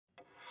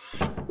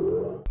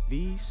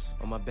These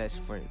are my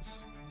best friends.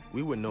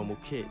 We were normal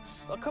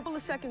kids. A couple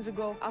of seconds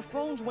ago, our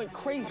phones went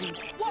crazy.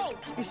 Whoa!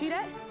 You see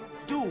that?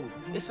 Dude,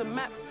 it's a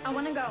map. I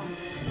want to go.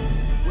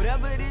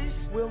 Whatever it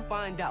is, we'll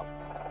find out.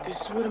 This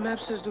is where the map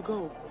says to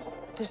go.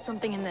 There's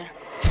something in there.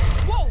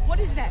 Whoa, what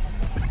is that?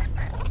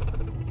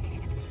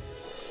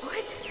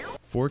 What?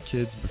 4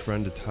 kids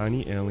befriend a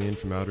tiny alien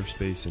from outer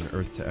space in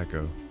Earth to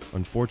Echo.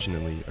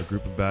 Unfortunately, a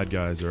group of bad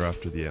guys are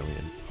after the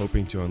alien,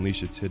 hoping to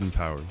unleash its hidden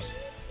powers.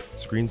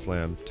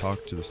 ScreenSlam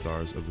talked to the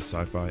stars of the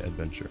sci-fi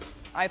adventure.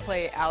 I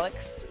play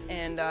Alex,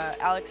 and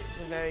Alex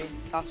is a very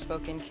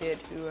soft-spoken kid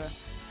who,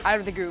 out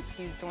of the group,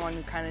 he's the one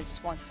who kind of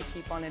just wants to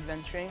keep on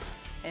adventuring,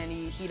 and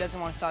he doesn't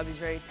want to stop. He's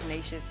very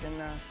tenacious in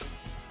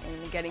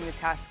getting the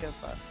task of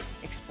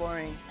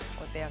exploring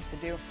what they have to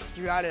do.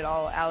 Throughout it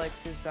all,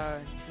 Alex is,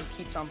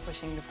 he keeps on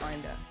pushing to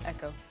find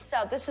Echo. So,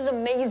 this is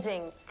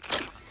amazing.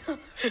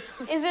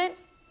 Is it?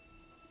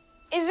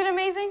 Is it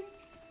amazing?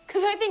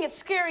 Because I think it's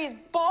scary as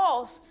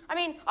balls. I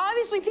mean,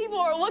 obviously people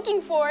are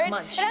looking for it.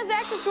 Munch. It has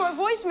access to our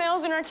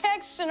voicemails and our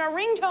texts and our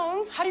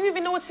ringtones. How do you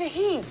even know it's a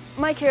he?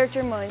 My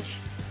character, Munch,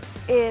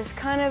 is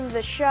kind of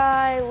the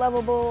shy,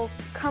 lovable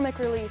comic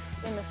relief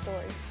in the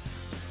story.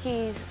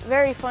 He's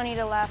very funny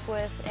to laugh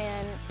with,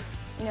 and,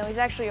 you know, he's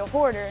actually a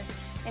hoarder,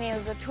 and he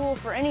has a tool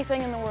for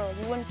anything in the world.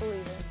 You wouldn't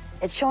believe it.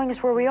 It's showing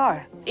us where we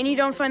are. And you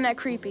don't find that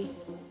creepy.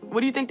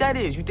 What do you think that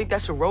is? You think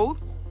that's a road?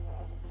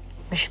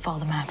 We should follow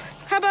the map.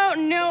 How about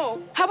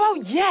no? How about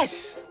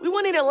yes? We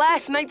went in it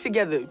last night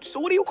together. So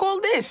what do you call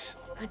this?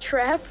 A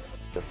trap?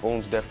 The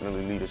phones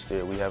definitely lead us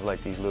there. We have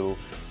like these little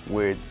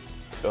weird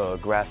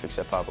graphics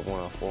that pop up on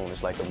our phone.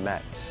 It's like a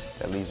map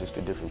that leads us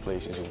to different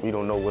places. We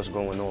don't know what's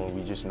going on.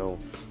 We just know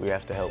we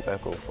have to help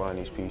Echo find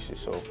these pieces.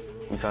 So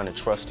we kind of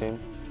trust him,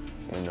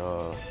 and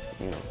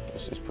you know,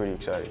 it's pretty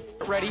exciting.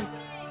 Ready?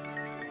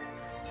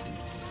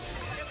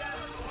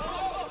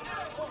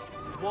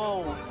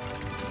 Whoa.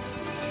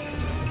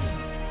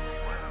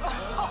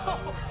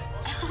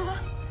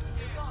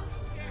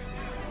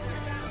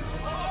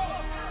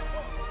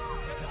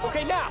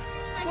 Okay, now.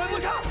 Wait,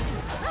 look out! Oh,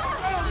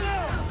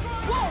 no!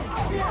 Whoa!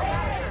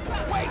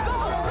 Wait, go!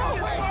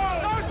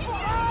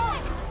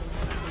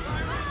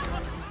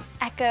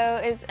 Echo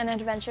is an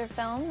adventure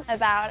film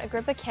about a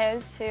group of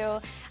kids who,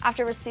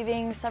 after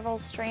receiving several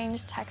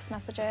strange text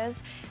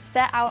messages,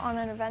 set out on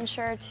an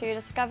adventure to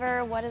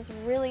discover what is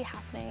really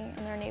happening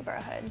in their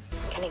neighborhood.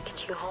 Can it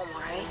get you home,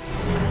 all right?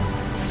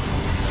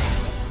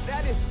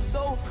 That is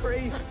so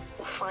crazy.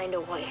 We'll find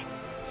a way.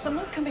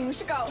 Someone's coming. We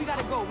should go. We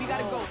gotta go. We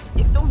gotta go.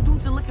 If those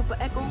dudes are looking for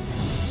Echo,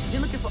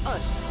 they're looking for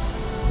us.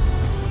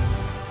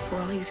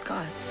 We're all he's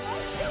got.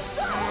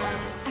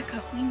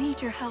 Echo, we need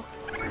your help.